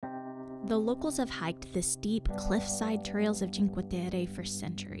The locals have hiked the steep cliffside trails of Cinque Terre for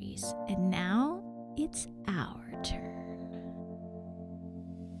centuries, and now it's our turn.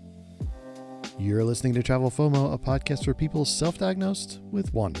 You're listening to Travel FOMO, a podcast for people self-diagnosed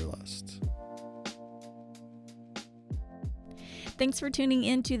with wanderlust. Thanks for tuning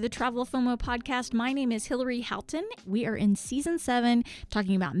in to the Travel FOMO podcast. My name is Hillary Houghton. We are in season 7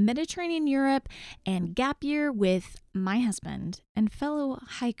 talking about Mediterranean Europe and gap year with my husband and fellow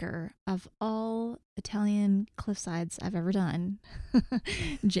hiker of all Italian cliffsides I've ever done,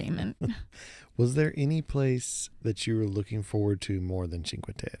 Jamin. Was there any place that you were looking forward to more than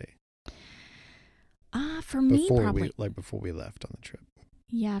Cinque Terre? For me, probably. Before we left on the trip.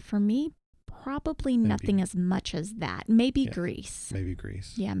 Yeah, for me, probably nothing as much as that. Maybe Greece. Maybe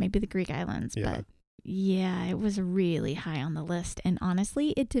Greece. Yeah, maybe the Greek islands. Yeah. But yeah, it was really high on the list. And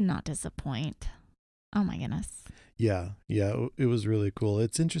honestly, it did not disappoint. Oh my goodness. Yeah, it was really cool.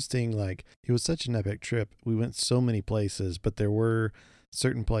 It's interesting, like, it was such an epic trip. We went so many places, but there were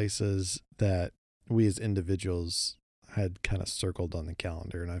certain places that we as individuals had kind of circled on the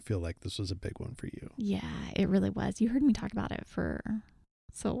calendar, and I feel like this was a big one for you. Yeah, it really was. You heard me talk about it for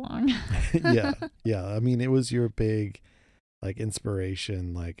so long. Yeah. I mean, it was your big, like,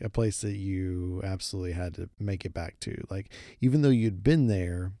 inspiration, like a place that you absolutely had to make it back to. Like, even though you'd been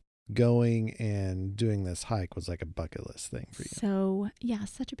there, going and doing this hike was like a bucket list thing for you. So, yeah,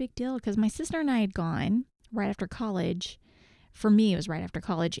 such a big deal because my sister and I had gone right after college. For me, it was right after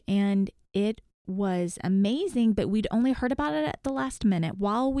college, and it was amazing, but we'd only heard about it at the last minute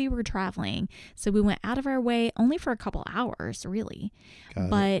while we were traveling. So we went out of our way only for a couple hours, really.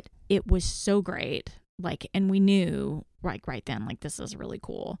 But it was so great. Like, and we knew right then, like, this is really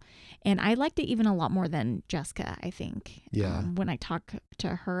cool. And I liked it even a lot more than Jessica, I think. Yeah. When I talk to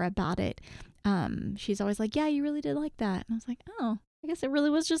her about it, she's always like, yeah, you really did like that. And I was like, oh, I guess it really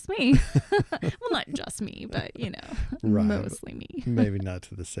was just me. Well, not just me, but, right. Mostly me. Maybe not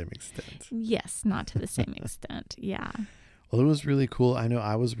to the same extent. Yes, not to the same extent. Yeah. Well, it was really cool. I know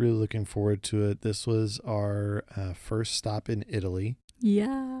I was really looking forward to it. This was our first stop in Italy.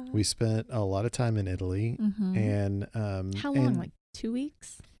 Yeah. We spent a lot of time in Italy. Mm-hmm. And how long? Like 2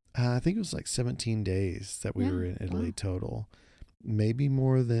 weeks? I think it was like 17 days that we were in Italy. Wow. Total. Maybe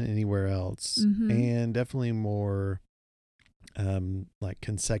more than anywhere else. Mm-hmm. And definitely more like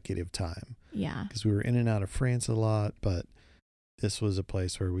consecutive time. Yeah. Because we were in and out of France a lot, but this was a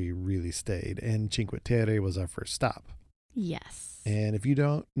place where we really stayed. And Cinque Terre was our first stop. Yes. And if you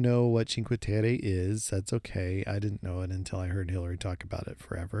don't know what Cinque Terre is, that's okay. I didn't know it until I heard Hillary talk about it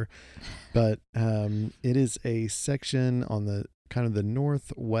forever. But it is a section on the kind of the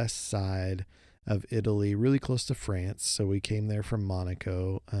northwest side of Italy, really close to France. So we came there from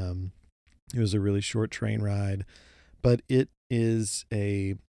Monaco. It was a really short train ride, but it is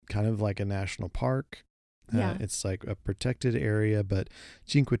a kind of like a national park. Yeah. It's like a protected area, but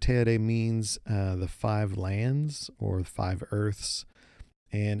Cinque Terre means the 5 lands or 5 earths.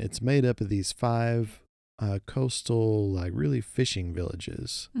 And it's made up of these 5 coastal, like really fishing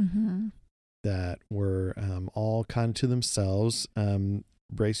villages that were all kind of to themselves.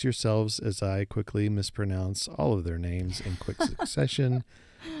 Brace yourselves as I quickly mispronounce all of their names in quick succession.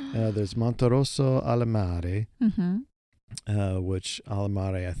 There's Monterosso alla Mare. Which alla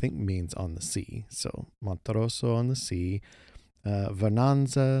mare I think means on the sea. So Monterosso on the sea,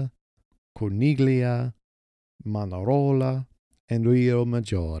 Vernanza, Corniglia, Manarola, and Rio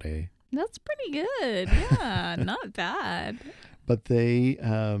Maggiore. That's pretty good. Yeah, not bad. But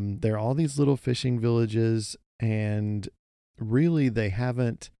they're all these little fishing villages, and really they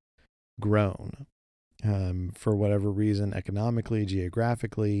haven't grown for whatever reason, economically,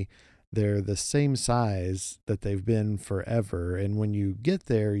 geographically. They're the same size that they've been forever. And when you get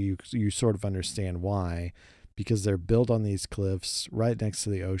there, you sort of understand why, because they're built on these cliffs right next to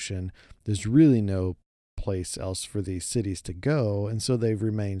the ocean. There's really no place else for these cities to go. And so they've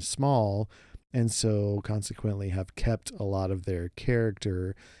remained small, and so consequently have kept a lot of their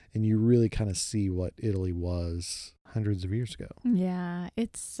character. And you really kind of see what Italy was hundreds of years ago. Yeah,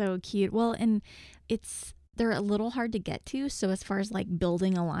 it's so cute. Well, and they're a little hard to get to. So as far as like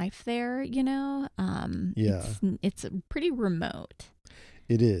building a life there, it's pretty remote.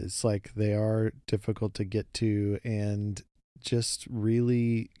 It is. Like, they are difficult to get to, and just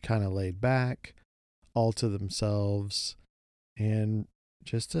really kind of laid back, all to themselves, and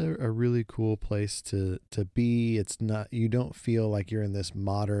just a really cool place to be. It's not, you don't feel like you're in this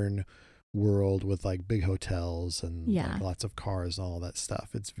modern world with like big hotels and like lots of cars and all that stuff.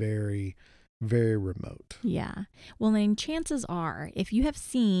 It's very, very remote. Yeah. Well, then chances are, if you have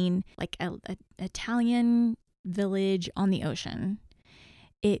seen like a Italian village on the ocean,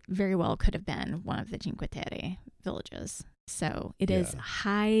 it very well could have been one of the Cinque Terre villages. So it is Yeah.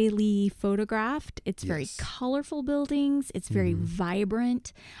 highly photographed. It's very Yes. colorful buildings. It's very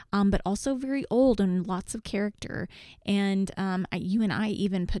vibrant, but also very old and lots of character. And you and I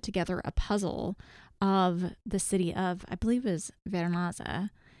even put together a puzzle of the city of, I believe it was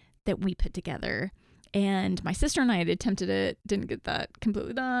Vernazza, that we put together. And my sister and I had attempted it, didn't get that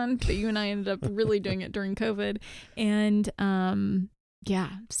completely done, but you and I ended up really doing it during COVID. And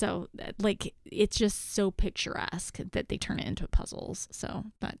yeah, so like it's just so picturesque that they turn it into puzzles. So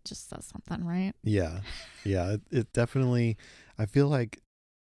that just says something, right? Yeah. It definitely, I feel like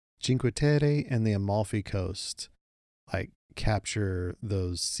Cinque Terre and the Amalfi Coast like capture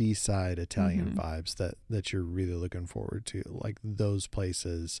those seaside Italian vibes that you're really looking forward to. Like those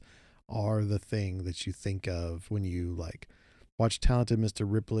places are the thing that you think of when you like watch Talented Mr.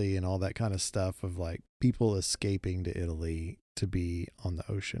 Ripley and all that kind of stuff of like people escaping to Italy to be on the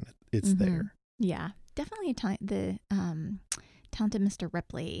ocean. It's there. Yeah, definitely the Talented Mr.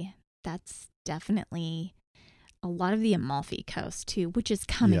 Ripley. That's definitely a lot of the Amalfi Coast too, which is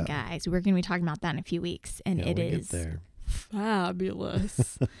coming, guys. We're going to be talking about that in a few weeks, and it is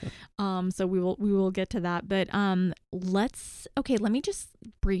fabulous. So we will get to that, but let me just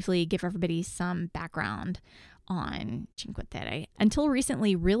briefly give everybody some background on Cinque Terre. Until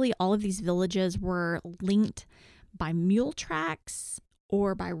recently, really all of these villages were linked by mule tracks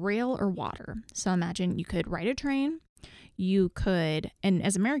or by rail or water. So imagine you could ride a train, and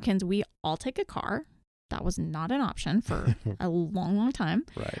as Americans, we all take a car. That was not an option for a long, long time.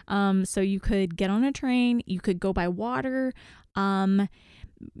 Right. So you could get on a train, you could go by water,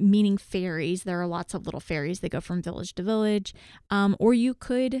 meaning ferries. There are lots of little ferries that go from village to village, or you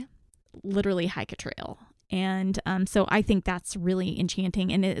could literally hike a trail. And so I think that's really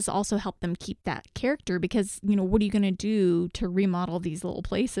enchanting. And it has also helped them keep that character because, what are you going to do to remodel these little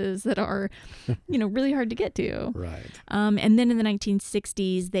places that are, really hard to get to? Right. And then in the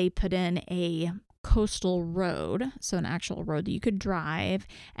 1960s, they put in a coastal road, so an actual road that you could drive.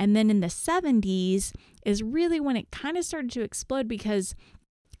 And then in the 70s is really when it kind of started to explode because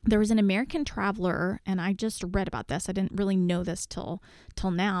there was an American traveler, and I just read about this. I didn't really know this till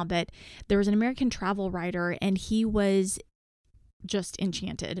now, but there was an American travel writer, and he was just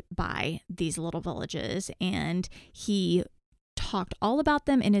enchanted by these little villages, and he talked all about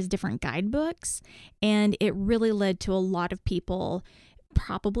them in his different guidebooks, and it really led to a lot of people.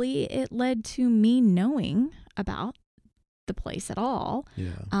 Probably it led to me knowing about the place at all.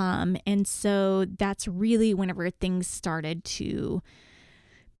 Yeah. And so that's really whenever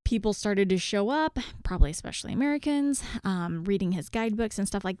people started to show up, probably especially Americans, reading his guidebooks and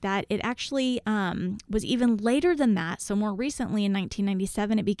stuff like that. It actually was even later than that. So more recently in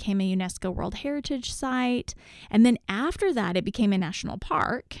 1997, it became a UNESCO World Heritage Site. And then after that, it became a national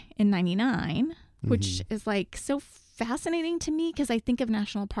park in 99, which is like so fascinating to me because I think of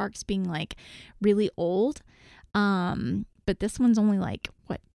national parks being like really old. But this one's only like,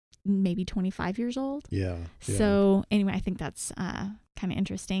 maybe 25 years old. Yeah. So anyway, I think that's kind of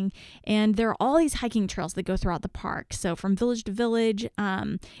interesting. And there are all these hiking trails that go throughout the park. So from village to village,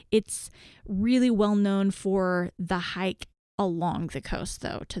 it's really well known for the hike along the coast,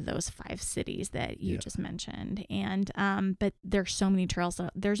 though, to those 5 cities that you just mentioned. And but there's so many trails.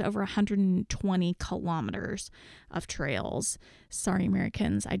 There's over 120 kilometers of trails. Sorry,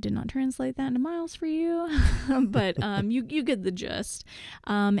 Americans, I did not translate that into miles for you, but you get the gist.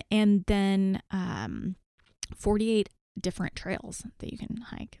 And then 48 different trails that you can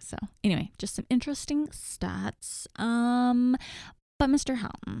hike. So anyway, just some interesting stats. But Mr.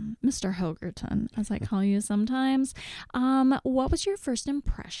 Houghton, Mr. Hogerton, as I call you sometimes, what was your first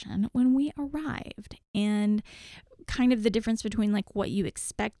impression when we arrived? And kind of the difference between like what you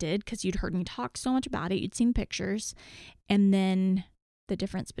expected, because you'd heard me talk so much about it, you'd seen pictures, and then the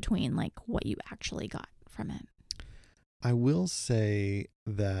difference between like what you actually got from it. I will say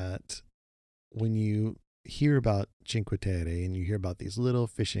that when you hear about Cinque Terre and you hear about these little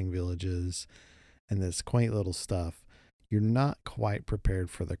fishing villages and this quaint little stuff, you're not quite prepared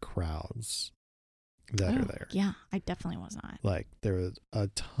for the crowds that are there. Yeah, I definitely was not. Like there was a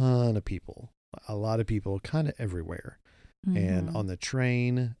ton of people, a lot of people kind of everywhere. And on the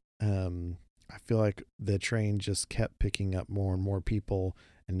train, I feel like the train just kept picking up more and more people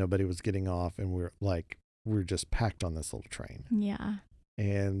and nobody was getting off. And we're just packed on this little train. Yeah.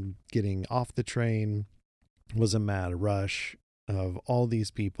 And getting off the train was a mad rush of all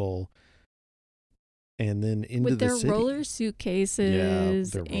these people. And then into with the their city. roller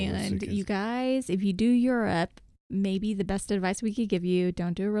suitcases. You guys, if you do Europe, maybe the best advice we could give you,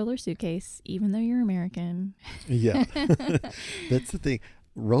 don't do a roller suitcase, even though you're American. Yeah. That's the thing.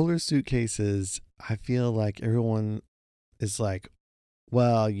 roller suitcases, I feel like everyone is like,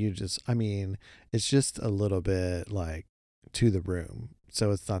 well, I mean, it's just a little bit like to the room.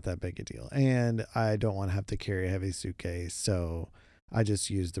 So it's not that big a deal. And I don't want to have to carry a heavy suitcase. So I just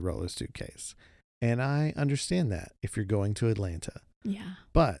use the roller suitcase. And I understand that if you're going to Atlanta. Yeah.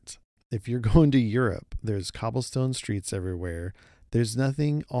 But if you're going to Europe, there's cobblestone streets everywhere. There's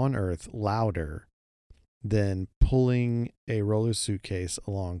nothing on earth louder than pulling a roller suitcase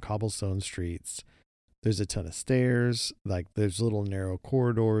along cobblestone streets. There's a ton of stairs, like there's little narrow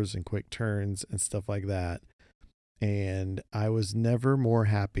corridors and quick turns and stuff like that. And I was never more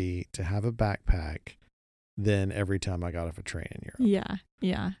happy to have a backpack than every time I got off a train in Europe.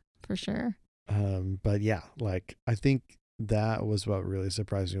 Yeah, for sure. But yeah, like I think that was what really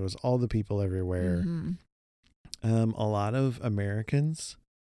surprised me was all the people everywhere. Mm-hmm. A lot of Americans.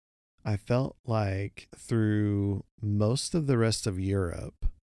 I felt like through most of the rest of Europe,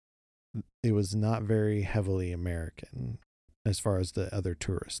 it was not very heavily American as far as the other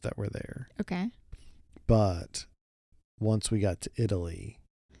tourists that were there. Okay. But once we got to Italy,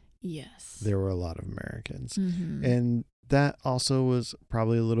 yes, there were a lot of Americans. Mm-hmm. And that also was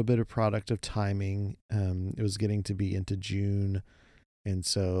probably a little bit of product of timing. It was getting to be into June. And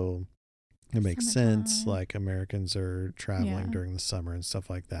so it makes sense. Like Americans are traveling during the summer and stuff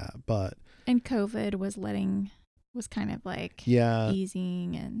like that. And COVID was kind of like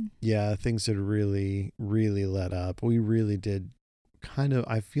easing and things had really, really let up. We really did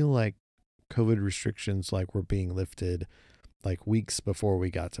I feel like COVID restrictions like were being lifted like weeks before we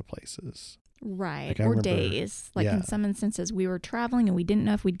got to places. Right. Like, or days. Like in some instances we were traveling and we didn't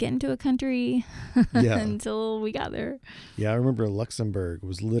know if we'd get into a country until we got there. Yeah, I remember Luxembourg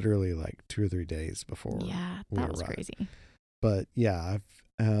was literally like 2 or 3 days before. Yeah, that was crazy. But yeah,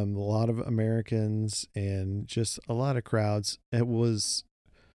 a lot of Americans and just a lot of crowds. It was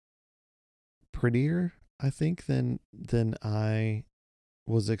prettier, I think, than I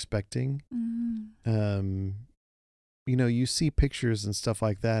was expecting. Mm-hmm. You see pictures and stuff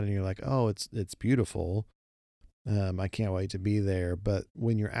like that and you're like, oh, it's beautiful. I can't wait to be there. But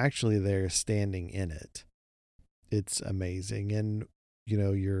when you're actually there standing in it, it's amazing. And,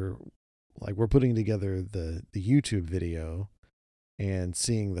 you're like, we're putting together the YouTube video and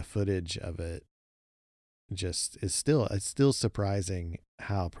seeing the footage of it it's still surprising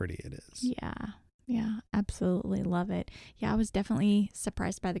how pretty it is. Yeah, absolutely love it. Yeah, I was definitely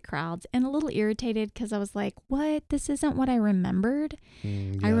surprised by the crowds and a little irritated because I was like, what? This isn't what I remembered.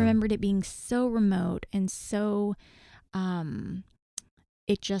 I remembered it being so remote and so,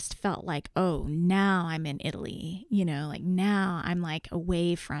 it just felt like, oh, now I'm in Italy, like now I'm like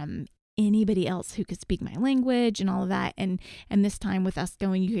away from anybody else who could speak my language and all of that. And this time with us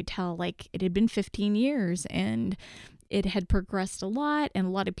going, you could tell like it had been 15 years and it had progressed a lot and a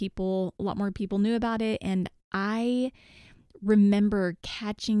lot more people knew about it. And I remember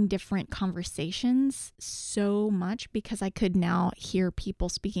catching different conversations so much because I could now hear people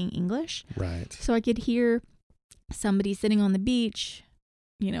speaking English. Right. So I could hear somebody sitting on the beach,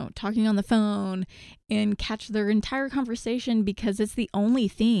 talking on the phone and catch their entire conversation because it's the only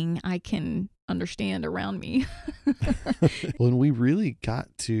thing I can understand around me. When we really got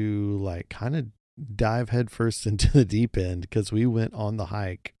to like kind of dive headfirst into the deep end because we went on the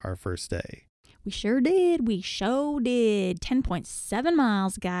hike our first day. We sure did. 10.7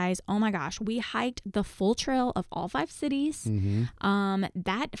 miles, guys. Oh my gosh. We hiked the full trail of all 5 cities. Mm-hmm.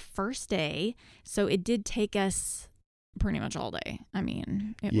 That first day. So it did take us pretty much all day. I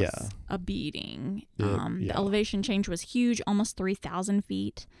mean, it was a beating. The elevation change was huge, almost 3,000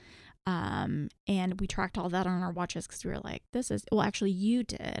 feet. And we tracked all that on our watches because we were like, actually you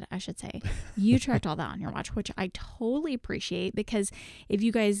did, I should say. You tracked all that on your watch, which I totally appreciate because if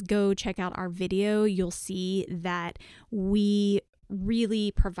you guys go check out our video, you'll see that we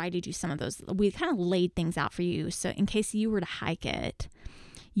really provided you some of those. We kind of laid things out for you. So in case you were to hike it,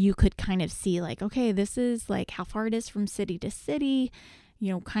 you could kind of see like, okay, this is like how far it is from city to city,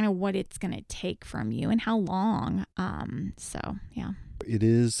 kind of what it's going to take from you and how long. So yeah. It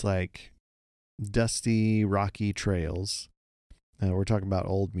is like dusty, rocky trails. We're talking about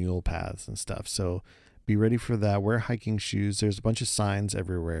old mule paths and stuff. So be ready for that. Wear hiking shoes. There's a bunch of signs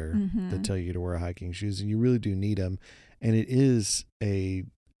everywhere that tell you to wear hiking shoes, and you really do need them. And it is a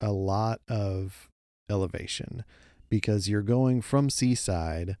lot of elevation because you're going from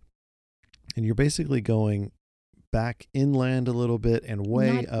seaside and you're basically going back inland a little bit and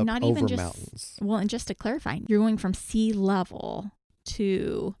way up over mountains. Well, and just to clarify, you're going from sea level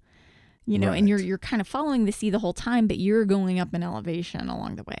to, Right. and you're kind of following the sea the whole time, but you're going up in elevation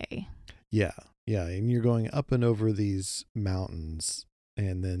along the way. Yeah. And you're going up and over these mountains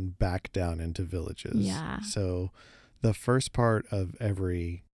and then back down into villages. Yeah. So the first part of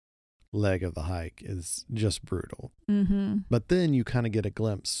every leg of the hike is just brutal. Mm-hmm. But then you kind of get a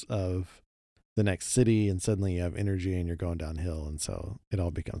glimpse of the next city, and suddenly you have energy and you're going downhill. And so it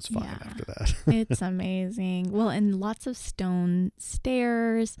all becomes fine after that. It's amazing. Well, and lots of stone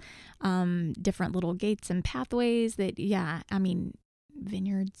stairs, different little gates and pathways that, I mean,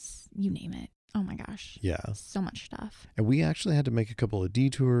 vineyards, you name it. Oh my gosh. Yeah. So much stuff. And we actually had to make a couple of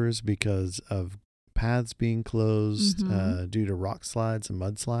detours because of paths being closed due to rock slides and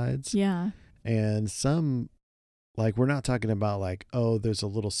mudslides. Yeah. And some, like, we're not talking about like, oh, there's a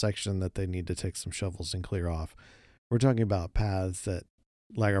little section that they need to take some shovels and clear off. We're talking about paths that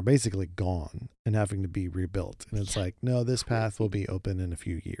like are basically gone and having to be rebuilt. And it's like, no, this path will be open in a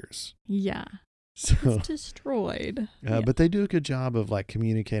few years. Yeah. So it's destroyed. But they do a good job of like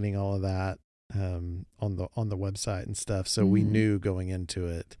communicating all of that on the website and stuff. So we knew going into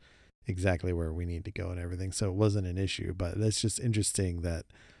it exactly where we need to go and everything. So it wasn't an issue, but it's just interesting that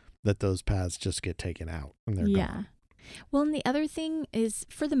those paths just get taken out and they're gone. Well, and the other thing is,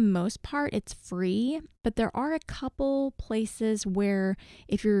 for the most part, it's free, but there are a couple places where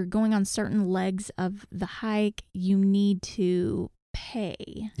if you're going on certain legs of the hike, you need to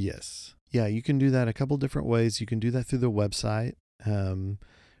pay. Yes. Yeah, you can do that a couple different ways. You can do that through the website,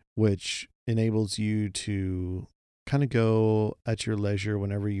 which enables you to kind of go at your leisure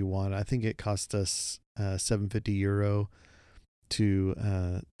whenever you want. I think it cost us €750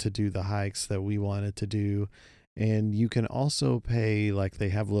 to do the hikes that we wanted to do. And you can also pay, like they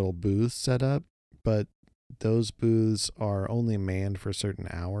have little booths set up, but those booths are only manned for certain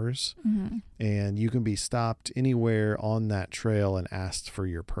hours. And you can be stopped anywhere on that trail and asked for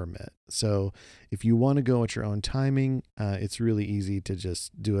your permit. So if you want to go at your own timing, it's really easy to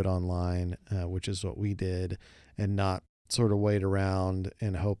just do it online, which is what we did, and not sort of wait around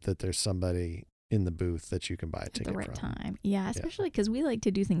and hope that there's somebody in the booth that you can buy a ticket at the right from. time. Yeah, especially because we like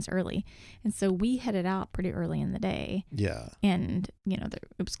to do things early. And so we headed out pretty early in the day. Yeah. And, it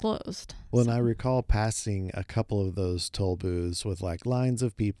was closed. Well, and I recall passing a couple of those toll booths with like lines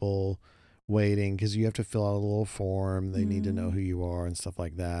of people waiting because you have to fill out a little form. They need to know who you are and stuff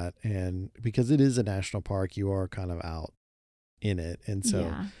like that. And because it is a national park, you are kind of out in it. And so,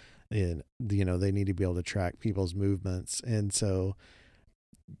 they need to be able to track people's movements. And so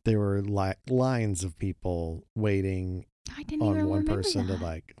there were lines of people waiting on one person to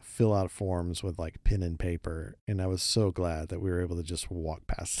like fill out forms with like pen and paper. And I was so glad that we were able to just walk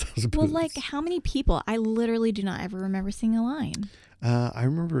past those booths. Well, like how many people? I literally do not ever remember seeing a line. I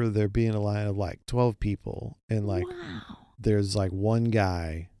remember there being a line of like 12 people, and like there's like one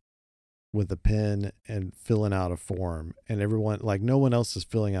guy with a pen and filling out a form, and everyone, like no one else is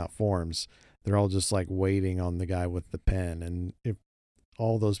filling out forms. They're all just like waiting on the guy with the pen. And if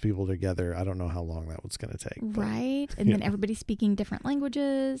all those people together, I don't know how long that was going to take. Right. And then everybody speaking different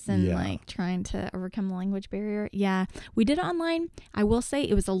languages and like trying to overcome the language barrier. Yeah. We did it online. I will say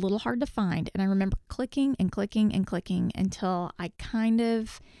it was a little hard to find. And I remember clicking and clicking and clicking until I kind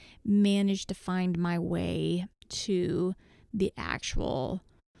of managed to find my way to the actual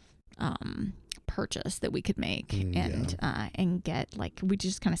purchase that we could make and get, like, we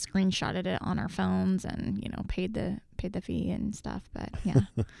just kind of screenshotted it on our phones and paid the fee and stuff. But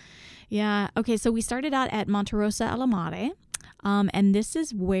yeah. Okay, so we started out at Monte Rosa alla Mare, and this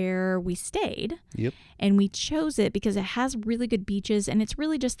is where we stayed. Yep. And we chose it because it has really good beaches, and it's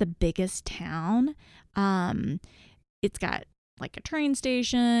really just the biggest town. It's got like a train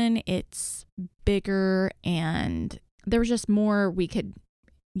station. It's bigger, and there was just more we could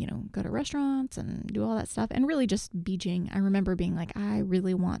go to restaurants and do all that stuff, and really just beaching. I remember being like, I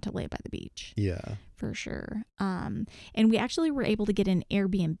really want to lay by the beach. Yeah. For sure. And we actually were able to get an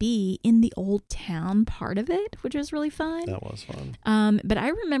Airbnb in the old town part of it, which was really fun. That was fun. But I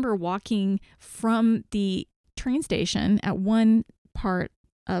remember walking from the train station at one part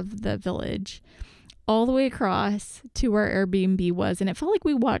of the village all the way across to where Airbnb was. And it felt like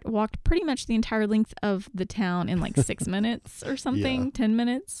we walked pretty much the entire length of the town in like 6 minutes or something, 10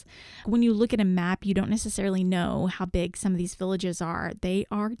 minutes. When you look at a map, you don't necessarily know how big some of these villages are. They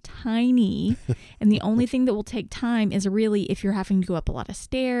are tiny. And the only thing that will take time is really if you're having to go up a lot of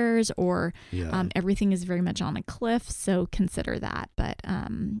stairs or everything is very much on a cliff. So consider that. But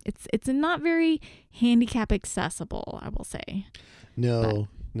it's not very handicap accessible, I will say.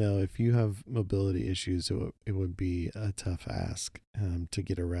 No, if you have mobility issues, it would be a tough ask to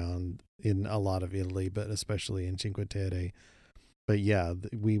get around in a lot of Italy, but especially in Cinque Terre. But yeah,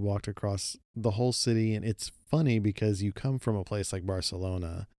 we walked across the whole city, and it's funny because you come from a place like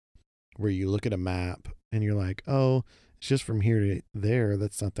Barcelona where you look at a map and you're like, oh, It's just from here to there.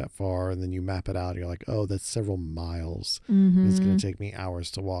 That's not that far. And then you map it out. And you're like, oh, that's several miles. And it's going to take me hours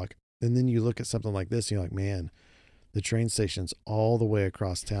to walk. And then you look at something like this and you're like, man, the train station's all the way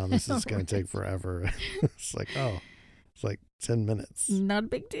across town. This is going to take forever. It's like, oh, it's like 10 minutes. Not a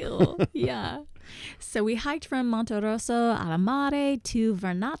big deal. Yeah. So we hiked from Monte Rosso alla Mare to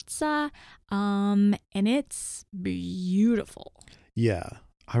Vernazza, and it's beautiful. Yeah.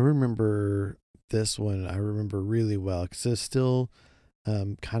 I remember this one. I remember really well because it's still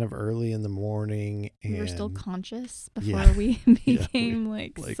kind of early in the morning. And we were still conscious before we became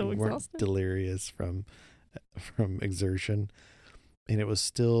like so we exhausted. weren't delirious from exertion. And it was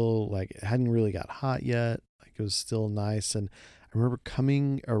still like, it hadn't really got hot yet. Like it was still nice. And I remember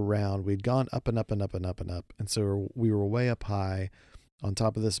coming around, we'd gone up and up and up and up and up. And so we were way up high on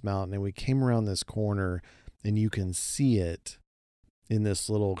top of this mountain, and we came around this corner and you can see it in this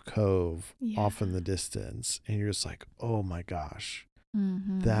little cove off in the distance. And you're just like, oh my gosh,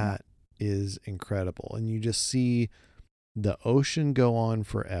 that is incredible. And you just see the ocean go on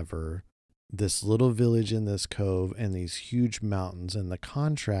forever, this little village in this cove, and these huge mountains. And the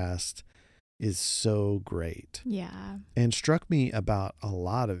contrast is so great. Yeah. And struck me about a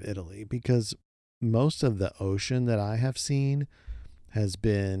lot of Italy, because most of the ocean that I have seen has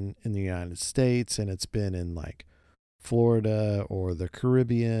been in the United States, and it's been in like Florida or the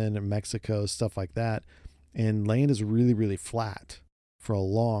Caribbean, Mexico, stuff like that. And land is really, really flat for a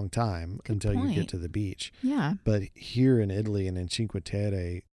long time until you get to the beach. Yeah. But here in Italy and in Cinque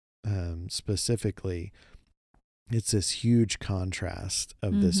Terre specifically, it's this huge contrast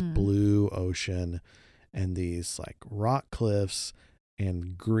of this blue ocean and these like rock cliffs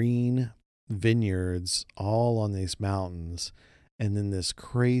and green vineyards all on these mountains, and then this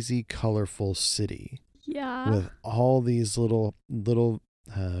crazy colorful city with all these little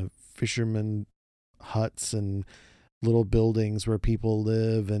fishermen huts and little buildings where people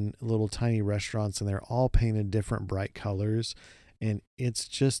live and little tiny restaurants, and they're all painted different bright colors, and it's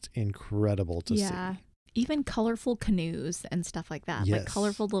just incredible to see. Even colorful canoes and stuff like that, like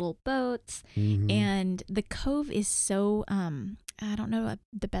colorful little boats. And the cove is so, I don't know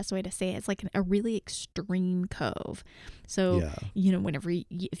the best way to say it. It's like a really extreme cove. So, you know, whenever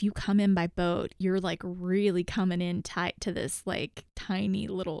if you come in by boat, you're like really coming in tight to this like tiny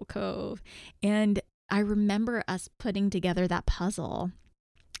little cove. And I remember us putting together that puzzle,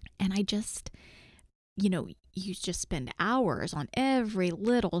 and I just, you know, you just spend hours on every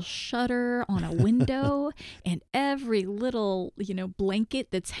little shutter on a window and every little, you know, blanket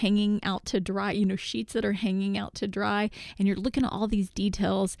that's hanging out to dry, you know, sheets that are hanging out to dry. And you're looking at all these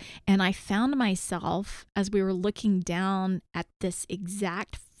details. And I found myself, as we were looking down at this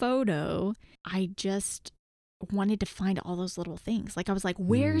exact photo, I just wanted to find all those little things. Like I was like,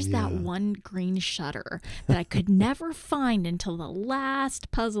 where's that one green shutter that I could never find until the last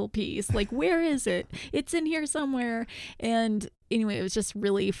puzzle piece? Like, where is it? It's in here somewhere. And anyway, it was just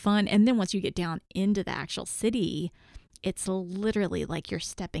really fun. And then once you get down into the actual city, it's literally like you're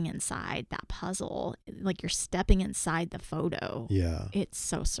stepping inside that puzzle, like you're stepping inside the photo. Yeah. It's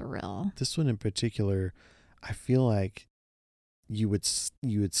so surreal. This one in particular, I feel like you would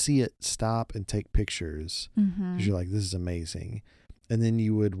see it stop and take pictures because you're like, this is amazing. And then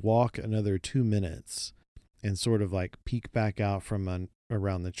you would walk another 2 minutes and sort of like peek back out from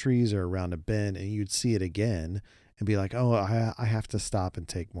around the trees or around a bend, and you'd see it again and be like, oh, I have to stop and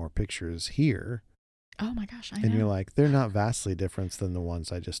take more pictures here. Oh my gosh, I know. And you're like, they're not vastly different than the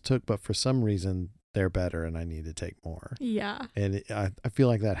ones I just took, but for some reason they're better and I need to take more. Yeah. And I feel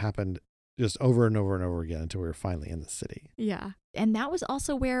like that happened just over and over and over again until we were finally in the city. Yeah. And that was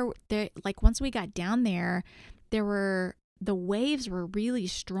also where like once we got down there, the waves were really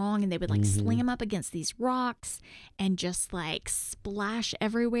strong, and they would like slam up against these rocks and just like splash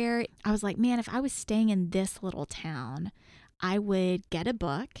everywhere. I was like, man, if I was staying in this little town, I would get a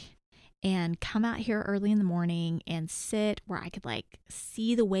book and come out here early in the morning and sit where I could like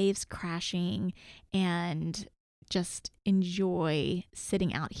see the waves crashing and just enjoy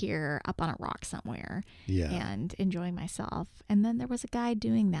sitting out here up on a rock somewhere and enjoying myself. And then there was a guy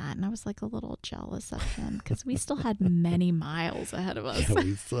doing that, and I was like a little jealous of him because we still had many miles ahead of us. Yeah,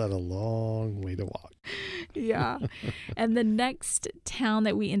 we still had a long way to walk. Yeah. And the next town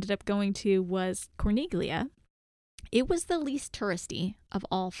that we ended up going to was Corniglia. It was the least touristy of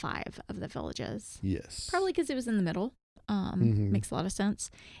all 5 of the villages. Yes. Probably because it was in the middle. Makes a lot of sense.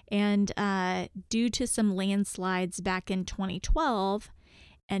 And due to some landslides back in 2012,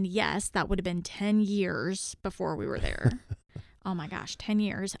 and yes, that would have been 10 years before we were there. Oh my gosh, 10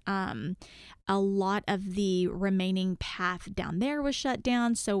 years. A lot of the remaining path down there was shut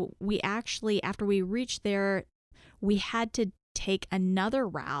down. So we actually, after we reached there, we had to take another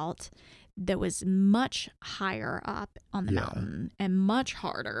route that was much higher up on the mountain and much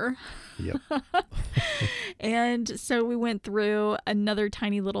harder. Yep. And so we went through another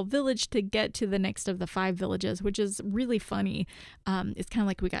tiny little village to get to the next of the 5 villages, which is really funny. It's kind of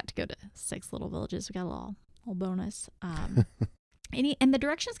like we got to go to 6 little villages. We got a little bonus. And the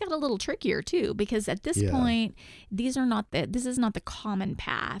directions got a little trickier too, because at this point, this is not the common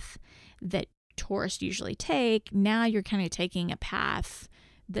path that tourists usually take. Now you're kind of taking a path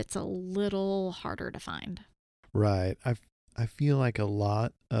that's a little harder to find. Right. I feel like a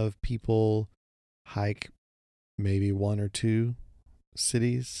lot of people hike maybe 1 or 2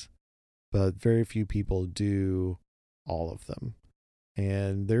 cities, but very few people do all of them.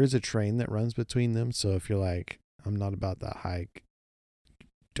 And there is a train that runs between them. So if you're like, I'm not about that hike,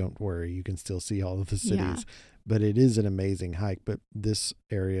 don't worry, you can still see all of the cities. Yeah. But it is an amazing hike. But this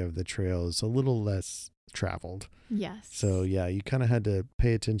area of the trail is a little less traveled. Yes. So yeah, you kind of had to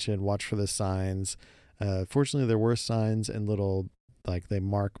pay attention, watch for the signs. Fortunately, there were signs and little, like they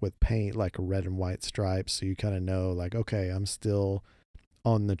mark with paint, like a red and white stripes. So you kind of know, like, okay, I'm still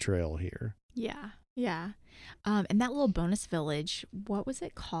on the trail here. Yeah. Yeah. And that little bonus village, what was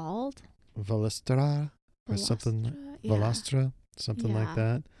it called? Valastra or something. Yeah. Valastra, something like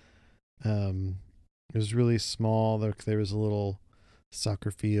that. It was really small. There was a little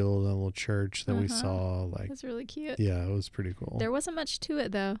soccer field and a little church that we saw. Like, it was really cute. Yeah, it was pretty cool. There wasn't much to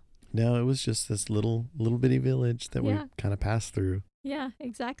it though. No, it was just this little bitty village that we kind of passed through. Yeah,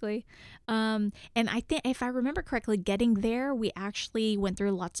 exactly. And I think if I remember correctly, getting there, we actually went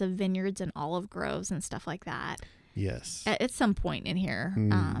through lots of vineyards and olive groves and stuff like that. Yes. At some point in here,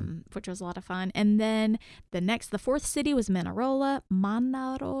 which was a lot of fun. And then the 4th city was Manarola.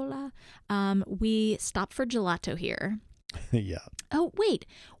 We stopped for gelato here. Yeah. Oh, wait.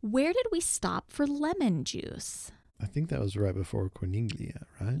 Where did we stop for lemon juice? I think that was right before Corniglia,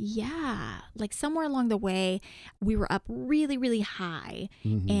 right? Yeah. Like somewhere along the way, we were up really, really high.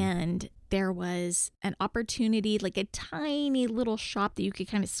 And there was an opportunity, like a tiny little shop that you could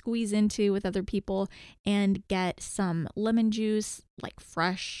kind of squeeze into with other people and get some lemon juice, like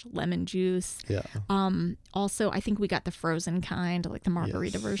fresh lemon juice. Yeah. Also, I think we got the frozen kind, like the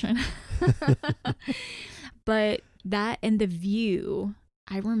margarita version. But that and the view,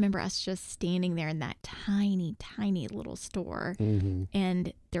 I remember us just standing there in that tiny, tiny little store.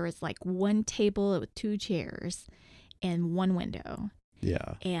 And there was like one table with 2 chairs and one window.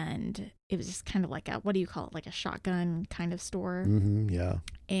 Yeah. And it was just kind of like what do you call it? Like a shotgun kind of store. Yeah.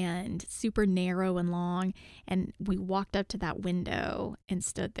 And super narrow and long. And we walked up to that window and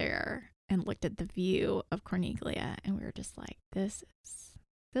stood there and looked at the view of Corniglia. And we were just like, this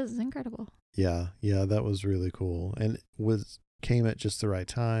is incredible. Yeah. Yeah. That was really cool. And came at just the right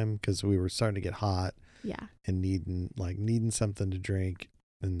time because we were starting to get hot. Yeah. And needing something to drink.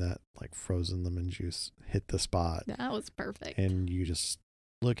 And that like frozen lemon juice hit the spot. That was perfect. And you just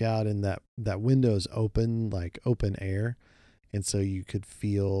look out and that window's open, like open air. And so you could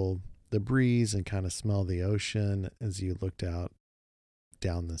feel the breeze and kind of smell the ocean as you looked out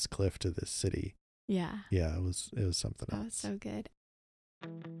down this cliff to this city. Yeah. Yeah, it was something else. That was so good.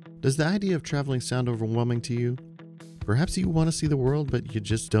 Does the idea of traveling sound overwhelming to you? Perhaps you want to see the world, but you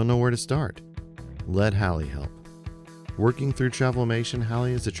just don't know where to start. Let Hallie help. Working through Travelmation,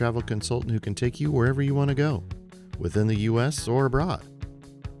 Hallie is a travel consultant who can take you wherever you want to go, within the U.S. or abroad.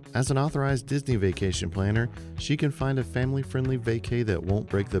 As an authorized Disney vacation planner, she can find a family-friendly vacay that won't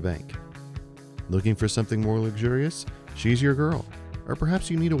break the bank. Looking for something more luxurious? She's your girl. Or perhaps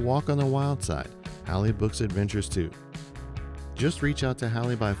you need a walk on the wild side? Hallie books adventures too. Just reach out to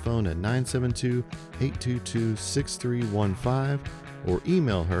Hallie by phone at 972-822-6315 or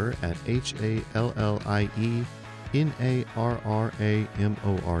email her at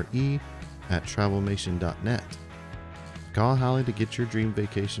HALLIENARRAMORE@travelmation.net. Call Hallie to get your dream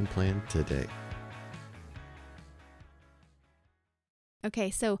vacation planned today. Okay,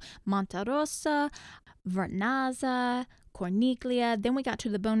 so Monterosa, Vernazza, Corniglia, then we got to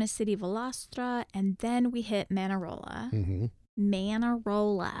the bonus city Valastra, and then we hit Manarola.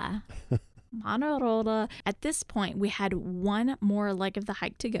 Manarola. At this point, we had one more leg of the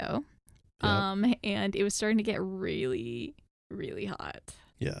hike to go. Yep. And it was starting to get really, really hot.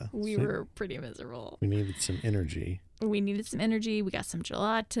 Yeah. We were pretty miserable. We needed some energy. We got some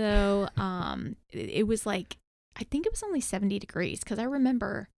gelato. It was like, I think it was only 70 degrees because I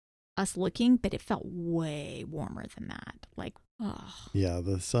remember us looking, but it felt way warmer than that. Like, oh. Yeah,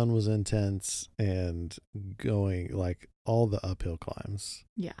 the sun was intense and going like all the uphill climbs.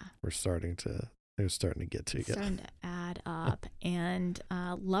 Yeah. Were starting to They're starting to get to you. Starting to add up. And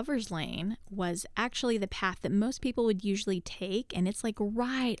Lover's Lane was actually the path that most people would usually take, and it's like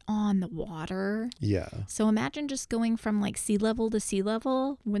right on the water. Yeah. So imagine just going from like sea level to sea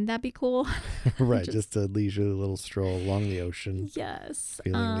level. Wouldn't that be cool? Right, just a leisurely little stroll along the ocean. Yes.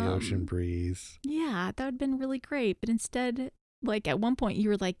 Feeling the ocean breeze. Yeah, that would have been really great. But instead, like at one point you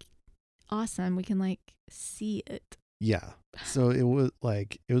were like, awesome, we can like see it. Yeah. So it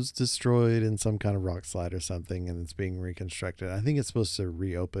was destroyed in some kind of rock slide or something, and it's being reconstructed. I think it's supposed to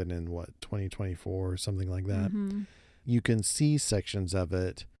reopen in 2024 or something like that. Mm-hmm. You can see sections of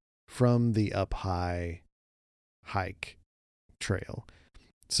it from the up high hike trail.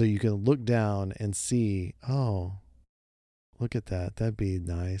 So you can look down and see, oh, look at that. That'd be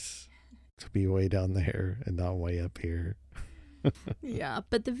nice to be way down there and not way up here. Yeah,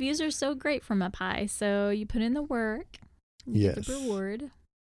 but the views are so great from up high. So you put in the work, you get the reward.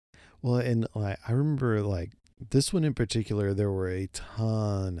 Well, and I remember like this one in particular, there were a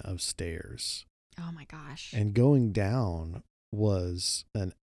ton of stairs. Oh my gosh. And going down was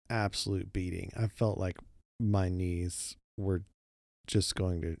an absolute beating. I felt like my knees were just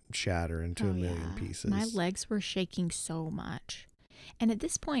going to shatter into a million pieces. My legs were shaking so much. And at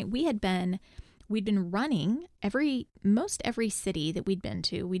this point, we'd been running most every city that we'd been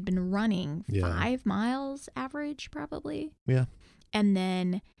to. We'd been running 5 miles average, probably. Yeah. And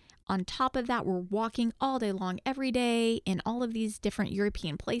then on top of that, we're walking all day long, every day in all of these different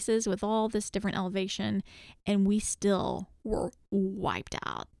European places with all this different elevation. And we still were wiped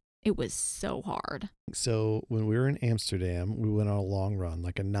out. It was so hard. So when we were in Amsterdam, we went on a long run,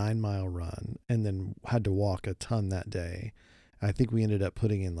 like a 9-mile run, and then had to walk a ton that day. I think we ended up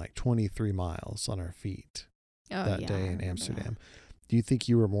putting in like 23 miles on our feet that day in Amsterdam. Do you think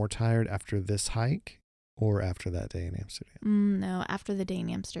you were more tired after this hike or after that day in Amsterdam? No, after the day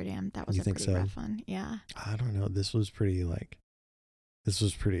in Amsterdam. That was pretty rough one. Yeah. I don't know. This was pretty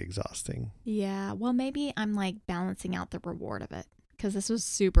exhausting. Yeah. Well, maybe I'm like balancing out the reward of it, because this was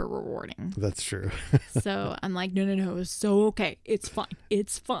super rewarding. That's true. So I'm like, no, it was so okay. It's fine.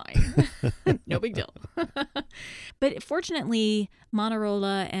 No big deal. But fortunately,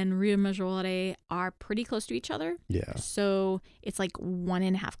 Manarola and Rio Maggiore are pretty close to each other. Yeah. So it's like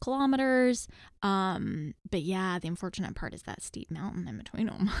 1.5 kilometers. But yeah, the unfortunate part is that steep mountain in between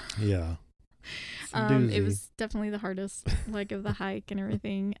them. Yeah. It was definitely the hardest leg of the hike and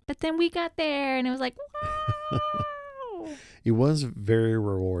everything. But then we got there and it was like, wow. It was very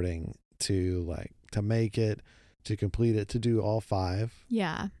rewarding to make it, to complete it, to do all 5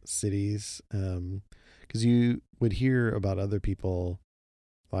 cities. Because you would hear about other people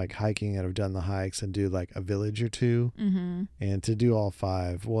like hiking that have done the hikes and do like a village or two. Mm-hmm. And to do all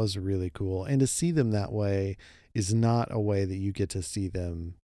 5 was really cool. And to see them that way is not a way that you get to see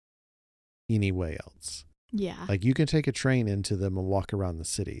them anyway else. Yeah. Like you can take a train into them and walk around the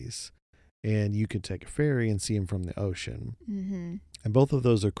cities. And you could take a ferry and see them from the ocean. Mm-hmm. And both of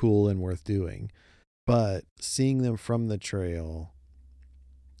those are cool and worth doing. But seeing them from the trail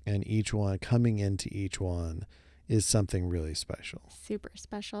and each one, coming into each one, is something really special. Super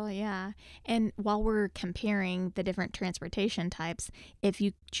special, yeah. And while we're comparing the different transportation types, if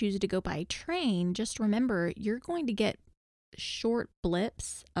you choose to go by train, just remember you're going to get short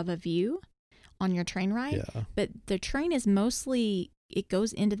blips of a view on your train ride. Yeah. But the train is mostly... it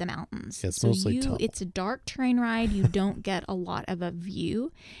goes into the mountains. Yeah, it's mostly tunnel. It's a dark train ride. You don't get a lot of a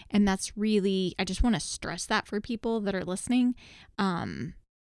view. And that's really, I just want to stress that for people that are listening,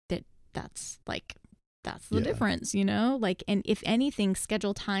 that's the difference, you know? Like, and if anything,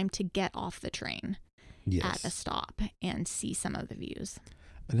 schedule time to get off the train at a stop and see some of the views.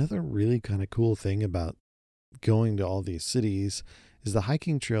 Another really kind of cool thing about going to all these cities is the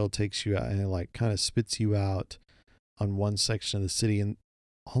hiking trail takes you out and it like kind of spits you out on one section of the city, and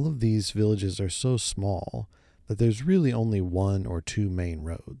all of these villages are so small that there's really only 1 or 2 main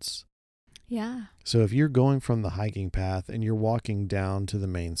roads. Yeah. So if you're going from the hiking path and you're walking down to the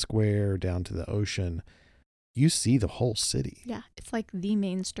main square, down to the ocean, you see the whole city. Yeah, it's like the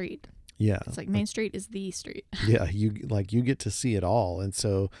main street. Yeah. It's like Main Street is the street. Yeah, you get to see it all. And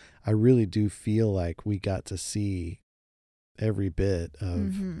so I really do feel like we got to see every bit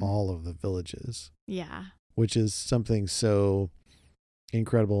of all of the villages. Yeah. Which is something so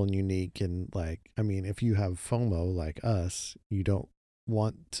incredible and unique. And if you have FOMO like us, you don't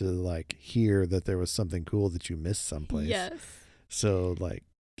want to hear that there was something cool that you missed someplace. Yes. So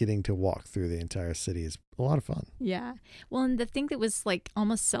getting to walk through the entire city is a lot of fun. Yeah. Well, and the thing that was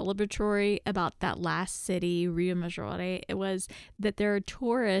almost celebratory about that last city, Rio Maggiore, it was that there are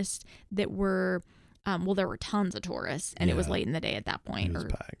tourists that were well, there were tons of tourists, and it was Yeah. late in the day at that point, It was or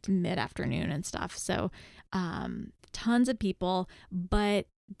packed. mid-afternoon and stuff. So tons of people, but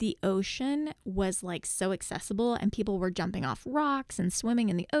the ocean was like so accessible, and people were jumping off rocks and swimming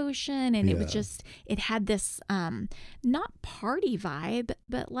in the ocean, and it was Yeah. just, it had this not party vibe,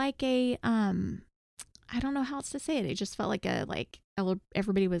 but like a I don't know how else to say it. It just felt like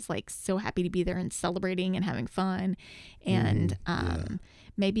everybody was like so happy to be there and celebrating and having fun. And Yeah.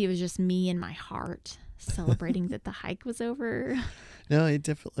 maybe it was just me and my heart celebrating that the hike was over. No, it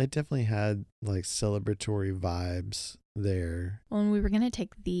definitely had like celebratory vibes there. Well, and we were going to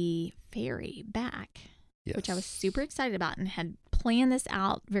take the ferry back, Yes. which I was super excited about and had planned this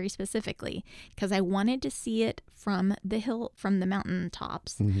out very specifically because I wanted to see it from the mountain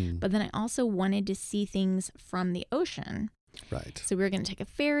tops. Mm-hmm. But then I also wanted to see things from the ocean. Right. So we were going to take a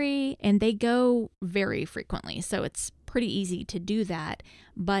ferry, and they go very frequently. So it's pretty easy to do that.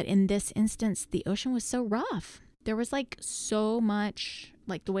 But in this instance, the ocean was so rough. There was like so much,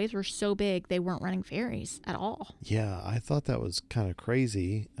 like the waves were so big, they weren't running ferries at all. Yeah, I thought that was kind of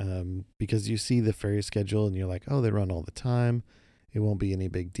crazy because you see the ferry schedule and you're like, oh, they run all the time. It won't be any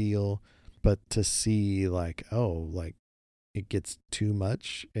big deal. But to see like, oh, like it gets too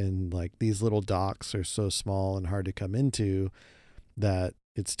much, and like these little docks are so small and hard to come into that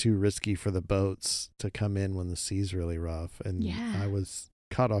it's too risky for the boats to come in when the sea's really rough. And Yeah. I was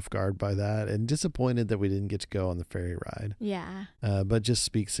caught off guard by that and disappointed that we didn't get to go on the ferry ride. Yeah. But just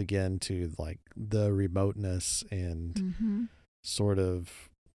speaks again to like the remoteness and Mm-hmm. sort of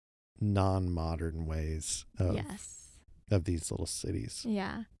non-modern ways of, Yes. of these little cities.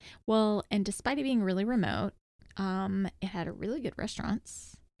 Yeah. Well, and despite it being really remote, it had a really good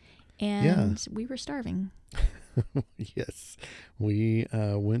restaurants, and we were starving. Yes. We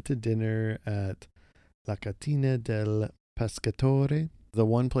went to dinner at La Cantina del Pescatore. The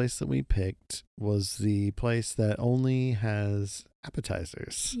one place that we picked was the place that only has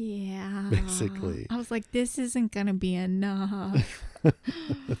appetizers. Yeah. Basically. I was like, this isn't going to be enough.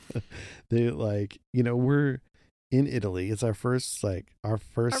 They like, we're in Italy. It's our first stop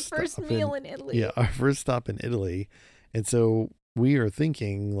meal in Italy. Yeah, our first stop in Italy. And so we are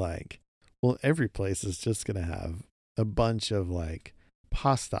thinking like, well, every place is just going to have a bunch of like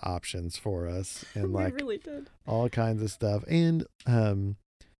pasta options for us and We like really did. all kinds of stuff. And,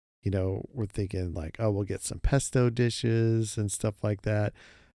 we're thinking like, oh, we'll get some pesto dishes and stuff like that.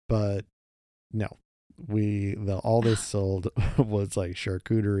 But no, all they sold was like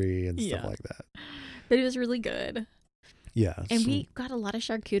charcuterie and stuff like that. But it was really good. Yeah. And we got a lot of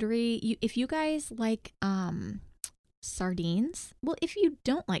charcuterie. If you guys like sardines, well, if you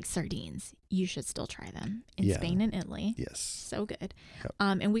don't like sardines, you should still try them in Spain and Italy. Yes. So good. Yep.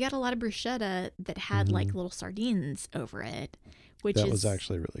 And we got a lot of bruschetta that had like little sardines over it, which was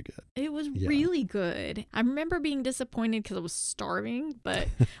actually really good. It was really good. I remember being disappointed because I was starving, but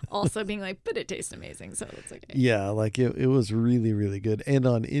also being like, but it tastes amazing, so it's okay. Yeah, like it was really, really good. And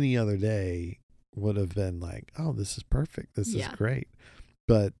on any other day would have been like, oh, this is perfect. This is great.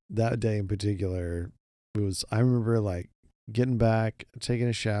 But that day in particular, I remember like getting back, taking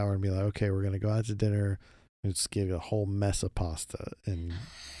a shower and be like, okay, we're going to go out to dinner and just get a whole mess of pasta. And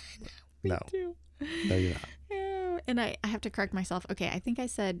Me too. No, you're not. And I have to correct myself. Okay, I think I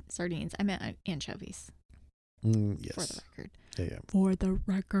said sardines. I meant anchovies. Yes. For the record. Yeah. For the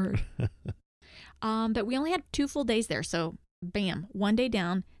record. But we only had 2 full days there. So, bam, 1 day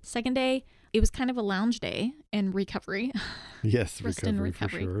down. Second day, it was kind of a lounge day and recovery. Yes, Rest and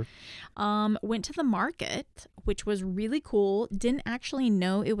recovery. for sure. Went to the market, which was really cool. Didn't actually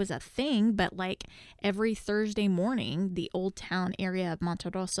know it was a thing, but like every Thursday morning, the Old Town area of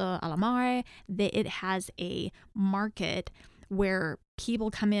Monterosso alla Mare, it has a market where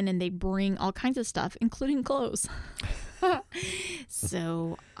people come in and they bring all kinds of stuff, including clothes.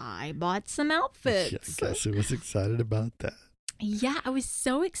 So I bought some outfits. Yeah, I guess I was excited about that. Yeah, I was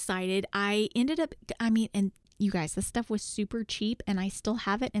so excited. And you guys, this stuff was super cheap, and I still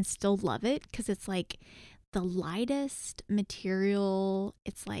have it and still love it because it's like the lightest material.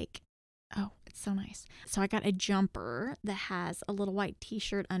 It's like, oh, it's so nice. So I got a jumper that has a little white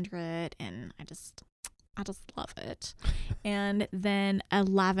t-shirt under it, and I just love it. And then a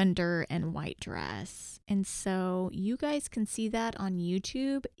lavender and white dress. And so you guys can see that on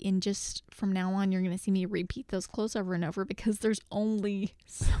YouTube. And just from now on, you're going to see me repeat those clothes over and over because there's only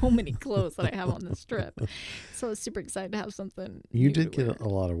so many clothes that I have on this trip. So I was super excited to have something. You did get a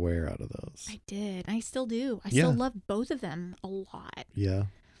lot of wear out of those. I did. I still do. I still love both of them a lot. Yeah.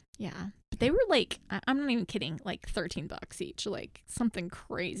 Yeah. But they were like, I'm not even kidding, like $13 each, like something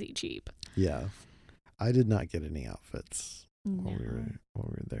crazy cheap. Yeah. I did not get any outfits No. while we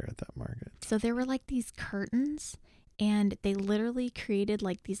were there at that market. So there were like these curtains, and they literally created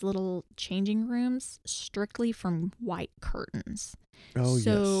like these little changing rooms strictly from white curtains. Oh,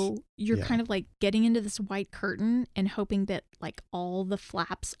 So yes. you're Yeah. kind of like getting into this white curtain and hoping that like all the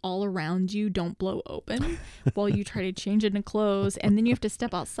flaps all around you don't blow open while you try to change into clothes. And then you have to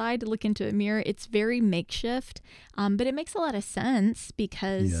step outside to look into a mirror. It's very makeshift, but it makes a lot of sense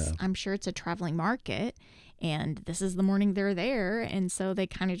because Yeah. I'm sure it's a traveling market. And this is the morning they're there, and so they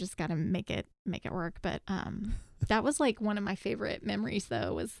kind of just got to make it work. But that was like one of my favorite memories,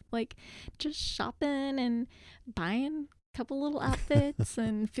 though, was like just shopping and buying a couple little outfits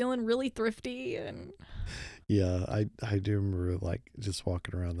and feeling really thrifty. And Yeah, I do remember like just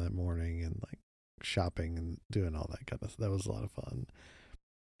walking around that morning and like shopping and doing all that kind of stuff. That was a lot of fun.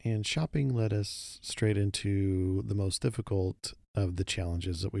 And shopping led us straight into the most difficult of the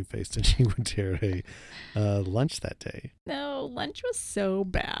challenges that we faced in Cinque Terre, lunch that day. no, lunch was so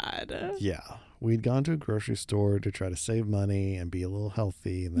bad. Yeah, we'd gone to a grocery store to try to save money and be a little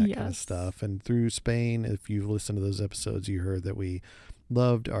healthy and that kind of Yes. stuff. And through Spain, if you've listened to those episodes, you heard that we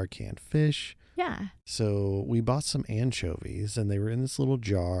loved our canned fish. Yeah. So we bought some anchovies, and they were in this little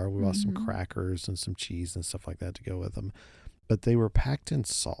jar. We bought some Mhm. crackers and some cheese and stuff like that to go with them. But they were packed in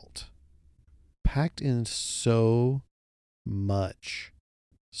salt. Packed in so much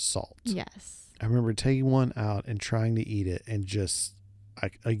salt. Yes. I remember taking one out and trying to eat it, and just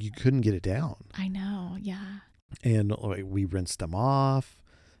you couldn't get it down. I know. Yeah. And like, we rinsed them off,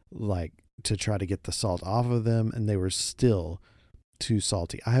 like to try to get the salt off of them, and they were still too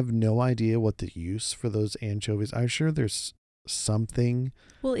salty. I have no idea what the use for those anchovies. I'm sure there's something.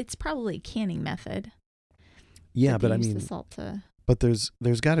 Well, it's probably a canning method. Yeah, that they but I use mean, the salt to. but there's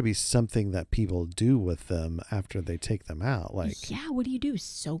got to be something that people do with them after they take them out. Like, Yeah, what do you do?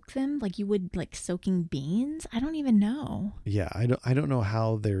 Soak them like you would like soaking beans? I don't even know. yeah, I don't know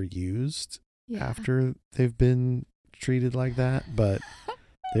how they're used Yeah. after they've been treated like that, but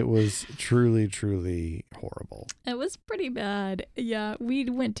it was truly, truly horrible. It was pretty bad. Yeah, we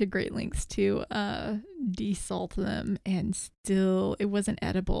went to great lengths to desalt them, and still it wasn't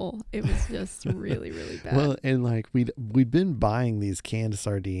edible. It was just really, really bad. Well, and like we'd been buying these canned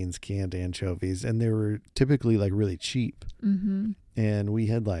sardines, canned anchovies, and they were typically like really cheap. Mm-hmm. And we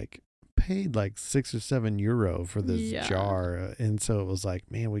had like paid like €6 or €7 for this Yeah. jar, and so it was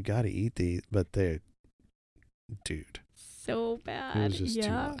like, man, we got to eat these, but dude, So bad. it was just too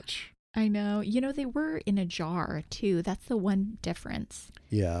Yeah, much. I know. You know, they were in a jar too. That's the one difference.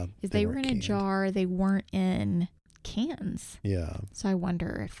 Yeah, Is they were in weren't a canned. jar. They weren't in cans. Yeah, So I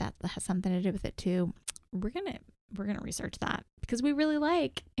wonder if that has something to do with it too. We're gonna research that because we really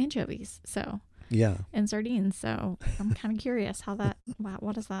like anchovies. So yeah. and sardines. So I'm kind of curious how that.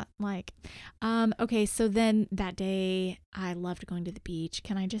 What is that like? Okay. So then that day, I loved going to the beach.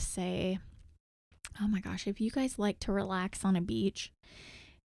 Can I just say, oh my gosh, if you guys like to relax on a beach,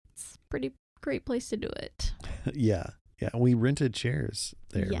 it's a pretty great place to do it. Yeah. We rented chairs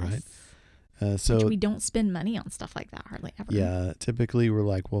there, Yes. right? So Which we don't spend money on stuff like that hardly ever. yeah, typically we're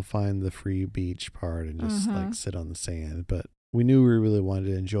like, we'll find the free beach part and just Uh-huh. like sit on the sand. But we knew we really wanted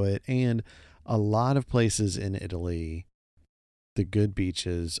to enjoy it. And a lot of places in Italy, the good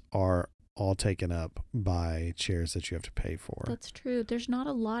beaches are all taken up by chairs that you have to pay for. That's true. There's not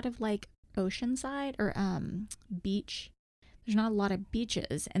a lot of like oceanside or beach. There's not a lot of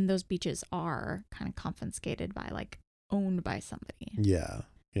beaches, and those beaches are kind of confiscated by like owned by somebody. Yeah.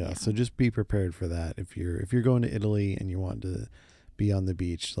 Yeah. So just be prepared for that. If you're going to Italy and you want to be on the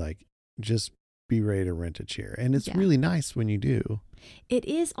beach, like just be ready to rent a chair. And it's Yeah. really nice when you do. It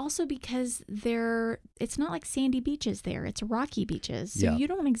is also because it's not like sandy beaches there. It's rocky beaches. So Yeah. you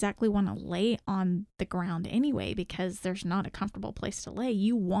don't exactly want to lay on the ground anyway because there's not a comfortable place to lay.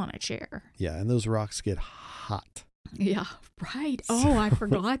 You want a chair. Yeah, and those rocks get hot. Yeah, right. Oh, I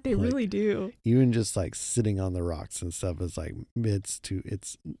forgot. They Like, really do. Even just like sitting on the rocks and stuff is like it's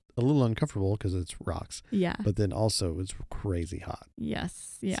a little uncomfortable because it's rocks, Yeah. but then also it's crazy hot.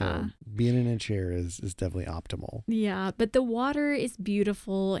 Yes. Yeah. So being in a chair is definitely optimal. Yeah, but the water is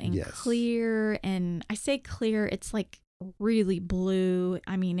beautiful and Yes. clear. And I say clear, it's like really blue.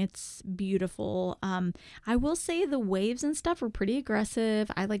 I mean, it's beautiful. I will say the waves and stuff were pretty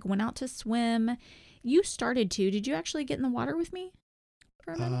aggressive. I like went out to swim. You started to. Did you actually get in the water with me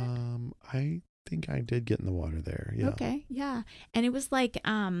for a minute? I think I did get in the water there. Yeah. Okay, yeah. And it was like,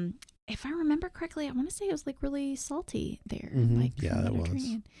 if I remember correctly, I want to say it was like really salty there. Mhm. Like Yeah, it was.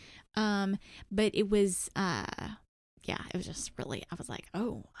 Mediterranean. But it was, yeah, it was just really, I was like,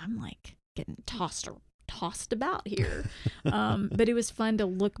 oh, I'm like getting tossed about here. But it was fun to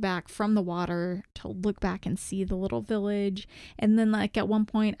look back from the water, to look back and see the little village. And then like at one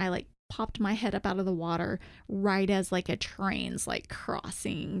point I like popped my head up out of the water right as like a train's like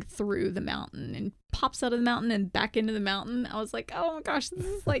crossing through the mountain and pops out of the mountain and back into the mountain. I was like, oh my gosh, this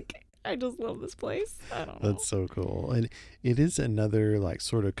is like, I just love this place. I don't know. That's so cool. And it is another like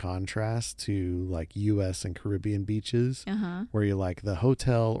sort of contrast to like US and Caribbean beaches where you're like the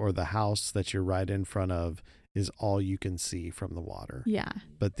hotel or the house that you're right in front of is all you can see from the water. Yeah.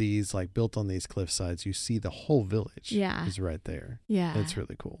 But these like built on these cliff sides, you see the whole village Yeah. is right there. Yeah. It's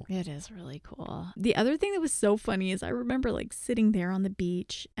really cool. It is really cool. The other thing that was so funny is I remember like sitting there on the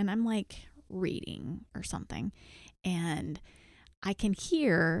beach and I'm like reading or something, and I can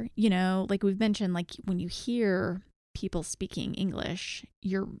hear, you know, like we've mentioned, like when you hear people speaking English,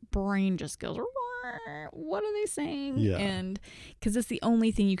 your brain just goes, what are they saying? Yeah. And because it's the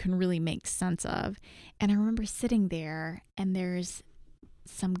only thing you can really make sense of. And I remember sitting there and there's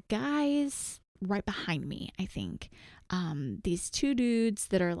some guys right behind me, I think. These two dudes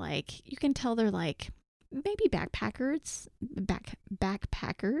that are like, you can tell they're like maybe backpackers,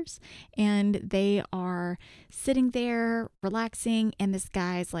 and they are sitting there relaxing, and this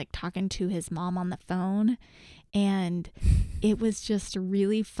guy's like talking to his mom on the phone. And it was just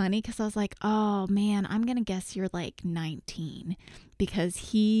really funny because I was like, oh man, I'm going to guess you're like 19, because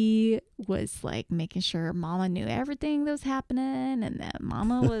he was like making sure mama knew everything that was happening and that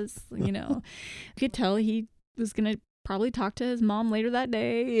mama was, you know, you could tell he was going to probably talk to his mom later that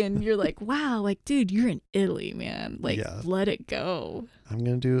day. And you're like, wow, like, dude, you're in Italy, man. Like, let it go. I'm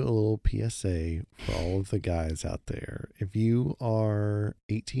going to do a little PSA for all of the guys out there. If you are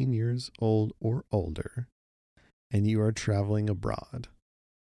 18 years old or older, and you are traveling abroad,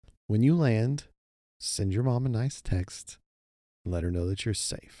 when you land, send your mom a nice text and let her know that you're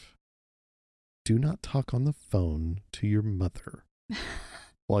safe. Do not talk on the phone to your mother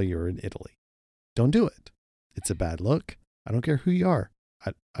while you're in Italy. Don't do it. It's a bad look. I don't care who you are.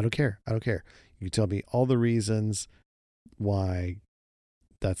 I don't care. I don't care. You can tell me all the reasons why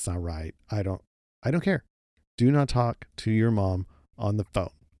that's not right. I don't care. Do not talk to your mom on the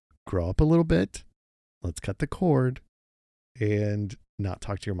phone. Grow up a little bit. Let's cut the cord and not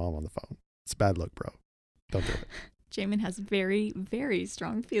talk to your mom on the phone. It's a bad look, bro. Don't do it. Jamin has very, very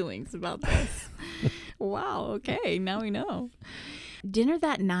strong feelings about this. Wow. Okay. Now we know. Dinner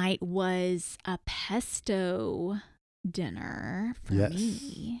that night was a pesto dinner for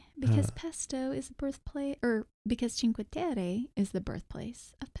me, because pesto is the birthplace, or because Cinque Terre is the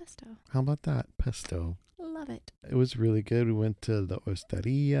birthplace of pesto. How about that? Pesto. Love it. It was really good. We went to the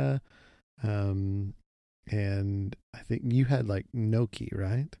Osteria. And I think you had like gnocchi,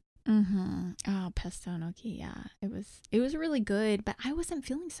 right? Mm-hmm. Oh, pesto gnocchi. Yeah, it was really good, but I wasn't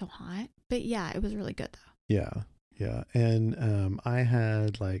feeling so hot. But yeah, it was really good though. Yeah. And I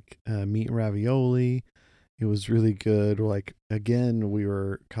had like meat and ravioli. It was really good. Like, again, we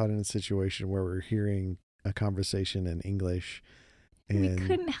were caught in a situation where we were hearing a conversation in English. And we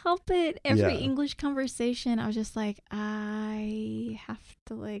couldn't help it. Every English conversation, I was just like, I have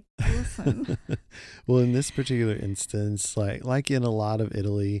to like listen. Well, in this particular instance, like in a lot of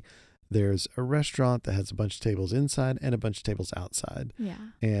Italy, there's a restaurant that has a bunch of tables inside and a bunch of tables outside. Yeah.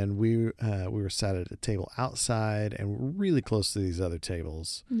 And we were sat at a table outside, and we're really close to these other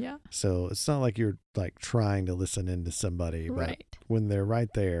tables. Yeah. So it's not like you're like trying to listen into somebody, but right. When they're right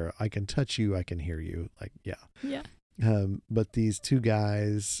there, I can touch you, I can hear you. Like, yeah. Yeah. But these two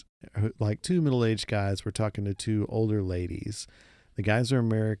guys, like two middle-aged guys, were talking to two older ladies. The guys are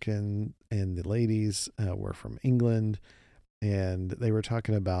American and the ladies were from England. And they were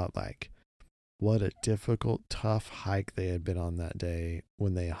talking about like what a difficult, tough hike they had been on that day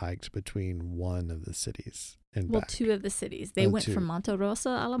when they hiked between one of the cities and back. Two of the cities. They went from Monte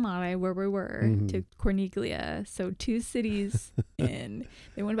Rosso alla Mare, where we were, to Corniglia. So 2 cities and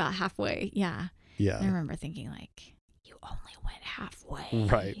they went about halfway. Yeah. Yeah. And I remember thinking like, you only went halfway.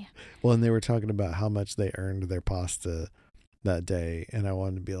 Right. Well, and they were talking about how much they earned their pasta that day. And I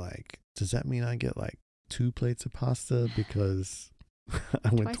wanted to be like, does that mean I get like 2 plates of pasta because I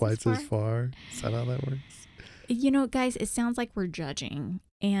went twice as far? Is that how that works? You know, guys, it sounds like we're judging,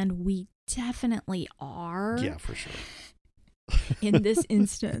 and we definitely are. Yeah, for sure. In this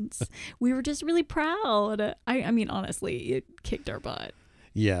instance, we were just really proud. I mean, honestly, it kicked our butt.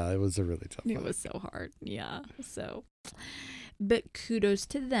 Yeah, it was a really tough one. It was so hard. Yeah. So, but kudos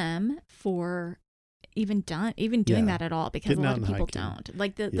to them for even doing that at all, because a lot of people don't.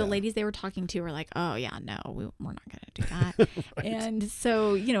 Like the ladies they were talking to were like, oh yeah, no, we're not going to do that. Right. And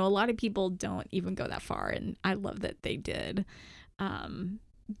so, you know, a lot of people don't even go that far, and I love that they did.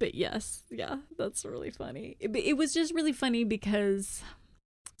 But yes, yeah, that's really funny. It was just really funny because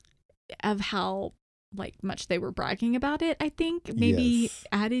of how like much they were bragging about it. I think maybe Yes.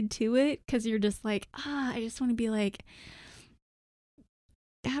 added to it because you're just like, I just want to be like,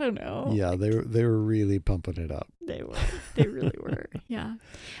 I don't know. Yeah, they were really pumping it up. They were. They really were. Yeah.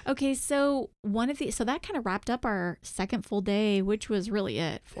 Okay. So so that kind of wrapped up our second full day, which was really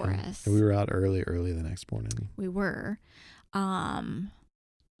it for us. And we were out early the next morning. We were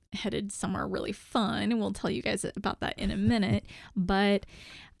headed somewhere really fun, and we'll tell you guys about that in a minute. But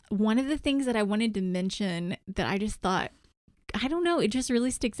one of the things that I wanted to mention that I just thought, I don't know, it just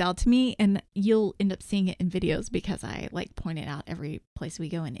really sticks out to me, and you'll end up seeing it in videos because I like point it out every place we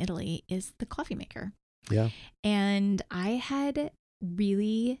go in Italy, is the coffee maker. Yeah. And I had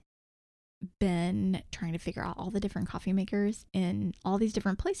really been trying to figure out all the different coffee makers in all these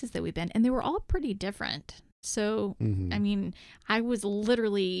different places that we've been, and they were all pretty different. So, I mean, I was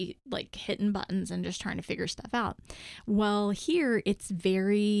literally like hitting buttons and just trying to figure stuff out. Well, here it's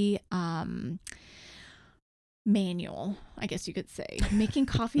very manual, I guess you could say. Making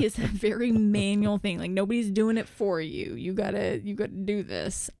coffee is a very manual thing. Like nobody's doing it for you. You gotta do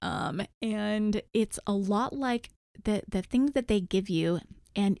this. And it's a lot like the things that they give you.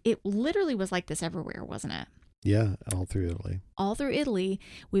 And it literally was like this everywhere, wasn't it? Yeah, all through Italy. All through Italy,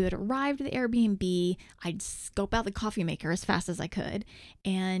 we would arrive to the Airbnb. I'd scope out the coffee maker as fast as I could.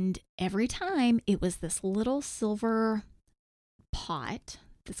 And every time it was this little silver pot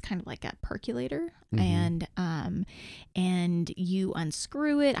that's kind of like a percolator, and you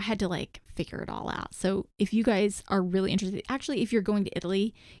unscrew it. I had to like figure it all out. So if you guys are really interested, actually, if you're going to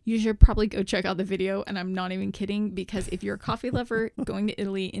Italy, you should probably go check out the video. And I'm not even kidding, because if you're a coffee lover going to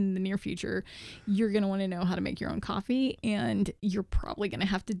Italy in the near future, you're going to want to know how to make your own coffee, and you're probably going to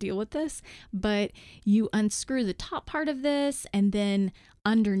have to deal with this. But you unscrew the top part of this, and then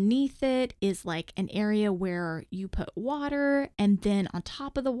underneath it is like an area where you put water, and then on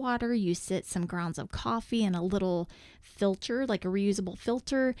top of the water you sit some grounds of coffee and a little filter, like a reusable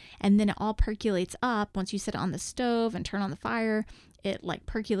filter, and then it all percolates up. Once you set it on the stove and turn on the fire, it like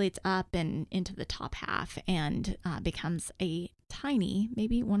percolates up and into the top half, and becomes a tiny,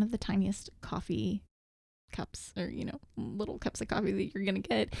 maybe one of the tiniest coffee cups, or little cups of coffee that you're gonna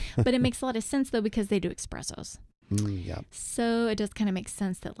get. But it makes a lot of sense though, because they do espressos. Yeah. So it does kind of make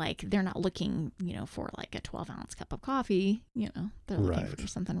sense that like they're not looking, for like a 12-ounce cup of coffee, they're looking for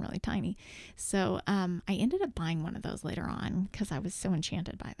something really tiny. So I ended up buying one of those later on because I was so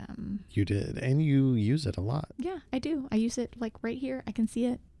enchanted by them. You did, and you use it a lot. Yeah, I do. I use it like right here. I can see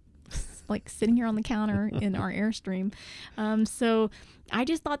it like sitting here on the counter in our Airstream. So I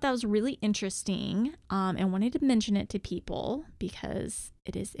just thought that was really interesting, and wanted to mention it to people because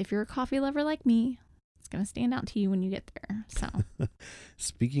it is, if you're a coffee lover like me, going to stand out to you when you get there. So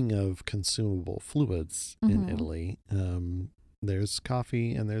speaking of consumable fluids in Italy, there's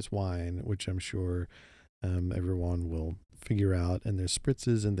coffee and there's wine, which I'm sure everyone will figure out, and there's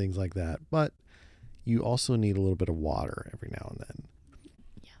spritzes and things like that, but you also need a little bit of water every now and then.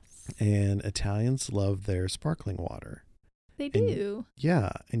 Yes. And Italians love their sparkling water. They do.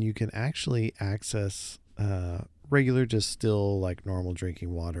 And you can actually access regular, just still like normal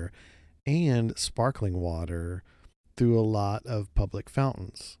drinking water and sparkling water through a lot of public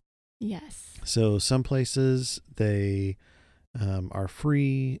fountains. Yes. So some places they are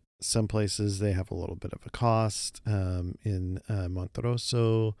free. Some places they have a little bit of a cost. In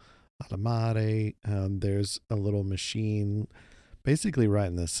Monterosso, Alamare, there's a little machine basically right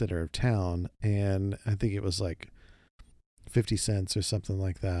in the center of town. And I think it was like 50 cents or something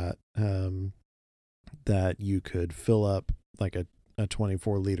like that, that you could fill up like a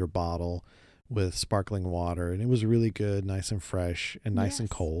 24-liter bottle with sparkling water, and it was really good, nice and fresh, and nice and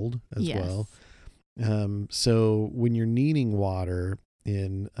cold as well. So when you're needing water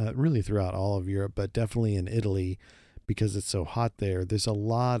in really throughout all of Europe, but definitely in Italy, because it's so hot there, there's a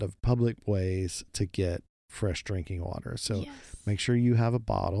lot of public ways to get fresh drinking water. So make sure you have a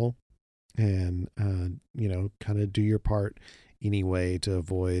bottle, and kind of do your part anyway to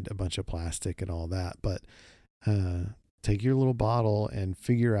avoid a bunch of plastic and all that. But take your little bottle and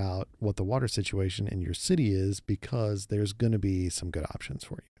figure out what the water situation in your city is, because there's going to be some good options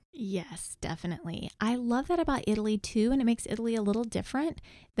for you. Yes, definitely. I love that about Italy too, and it makes Italy a little different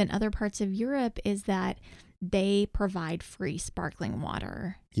than other parts of Europe, is that they provide free sparkling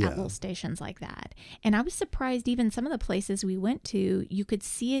water at little stations like that. And I was surprised, even some of the places we went to, you could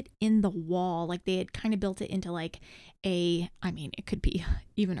see it in the wall. Like they had kind of built it into like it could be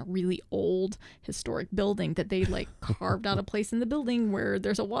even a really old historic building that they like carved out a place in the building where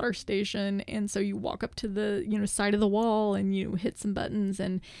there's a water station. And so you walk up to the, side of the wall and you hit some buttons.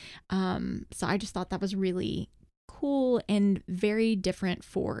 And so I just thought that was really cool and very different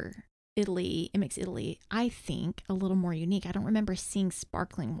for Italy, it makes Italy, I think, a little more unique. I don't remember seeing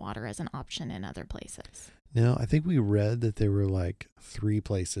sparkling water as an option in other places. No, I think we read that there were like 3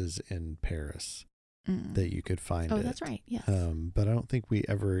 places in Paris that you could find it. Oh, that's right. Yes. But I don't think we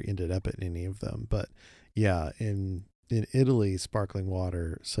ever ended up at any of them. But yeah, in Italy, sparkling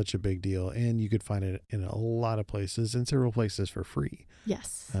water, such a big deal. And you could find it in a lot of places, and several places for free.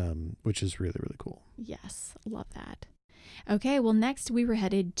 Yes. Which is really, really cool. Yes. Love that. Okay. Well, next we were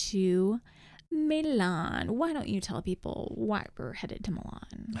headed to Milan. Why don't you tell people why we're headed to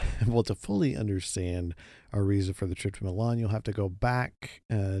Milan? Well, to fully understand our reason for the trip to Milan, you'll have to go back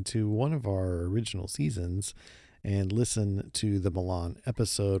to one of our original seasons and listen to the Milan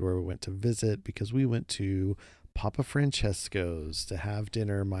episode where we went to visit, because we went to Papa Francesco's to have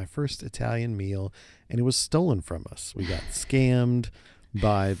dinner, my first Italian meal, and it was stolen from us. We got scammed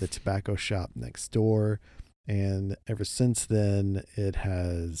by the tobacco shop next door. And ever since then, it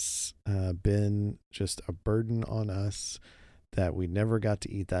has been just a burden on us that we never got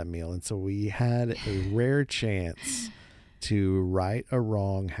to eat that meal. And so we had a rare chance to right a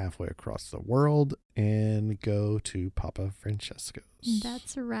wrong halfway across the world and go to Papa Francesco's.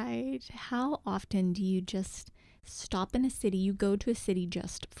 That's right. How often do you just stop in a city? You go to a city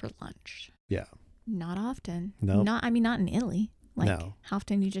just for lunch? Yeah. Not often. No. Not in Italy. Like, no. How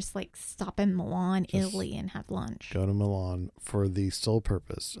often you just like stop in Milan, Italy, and have lunch? Go to Milan for the sole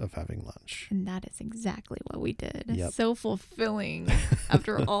purpose of having lunch. And that is exactly what we did. Yep. So fulfilling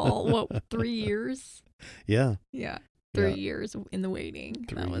after all, 3 years? Yeah. Yeah. 3 years in the waiting.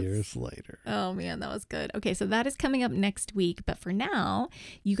 3 years later. Oh man, that was good. Okay, so that is coming up next week. But for now,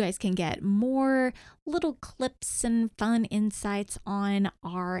 you guys can get more little clips and fun insights on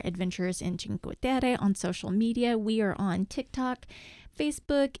our adventures in Cinque Terre on social media. We are on TikTok,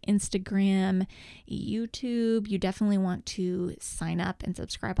 Facebook, Instagram, YouTube. You definitely want to sign up and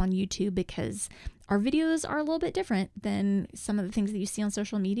subscribe on YouTube, because our videos are a little bit different than some of the things that you see on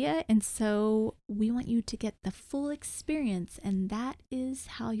social media. And so we want you to get the full experience, and that is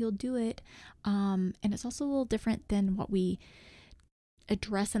how you'll do it. And it's also a little different than what we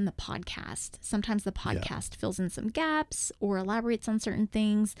address in the podcast. Sometimes the podcast fills in some gaps or elaborates on certain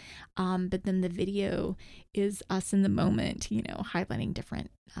things, but then the video is us in the moment, highlighting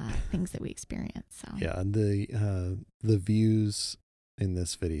different things that we experience. So yeah, and the views in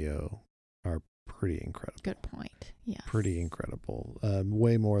this video are pretty incredible. Good point. Yeah, pretty incredible.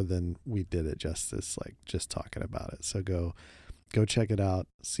 Way more than we did it justice, like just talking about it. So go check it out,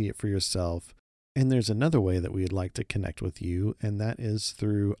 see it for yourself. And there's another way that we'd like to connect with you, and that is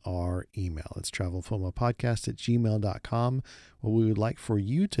through our email. It's travelfomopodcast@gmail.com. What we would like for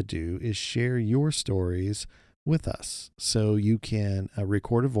you to do is share your stories with us. So you can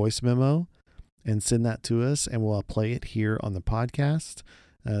record a voice memo and send that to us, and we'll play it here on the podcast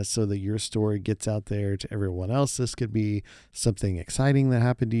so that your story gets out there to everyone else. This could be something exciting that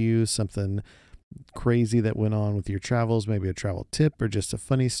happened to you, something crazy that went on with your travels, maybe a travel tip or just a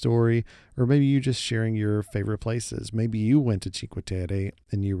funny story, or maybe you just sharing your favorite places. Maybe you went to Cinque Terre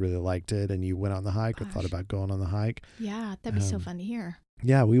and you really liked it and you went on the hike or thought about going on the hike. Yeah, that'd be so fun to hear.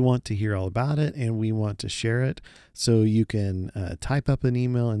 Yeah, we want to hear all about it and we want to share it. So you can type up an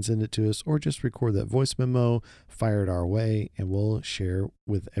email and send it to us, or just record that voice memo, fire it our way, and we'll share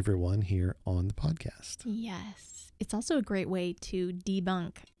with everyone here on the podcast. Yes. It's also a great way to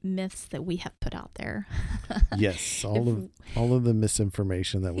debunk myths that we have put out there. Yes, all of the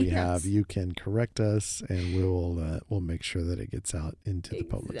misinformation that we have, you can correct us, and we'll make sure that it gets out into the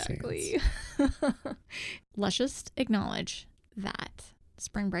public's hands. Let's just acknowledge that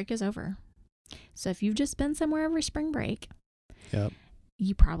spring break is over. So if you've just been somewhere over spring break,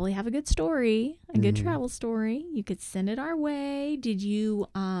 you probably have a good story, a good travel story. You could send it our way. Did you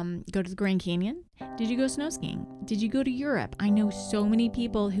go to the Grand Canyon? Did you go snow skiing? Did you go to Europe? I know so many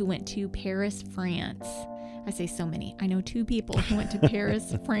people who went to Paris, France. I say so many. I know 2 people who went to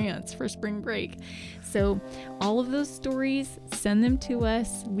Paris, France for spring break. So all of those stories, send them to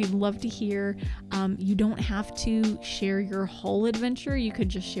us. We'd love to hear. You don't have to share your whole adventure. You could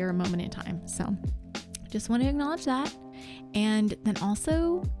just share a moment in time. So just want to acknowledge that. And then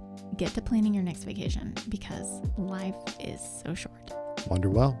also get to planning your next vacation, because life is so short. Wander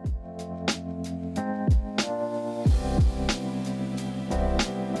well.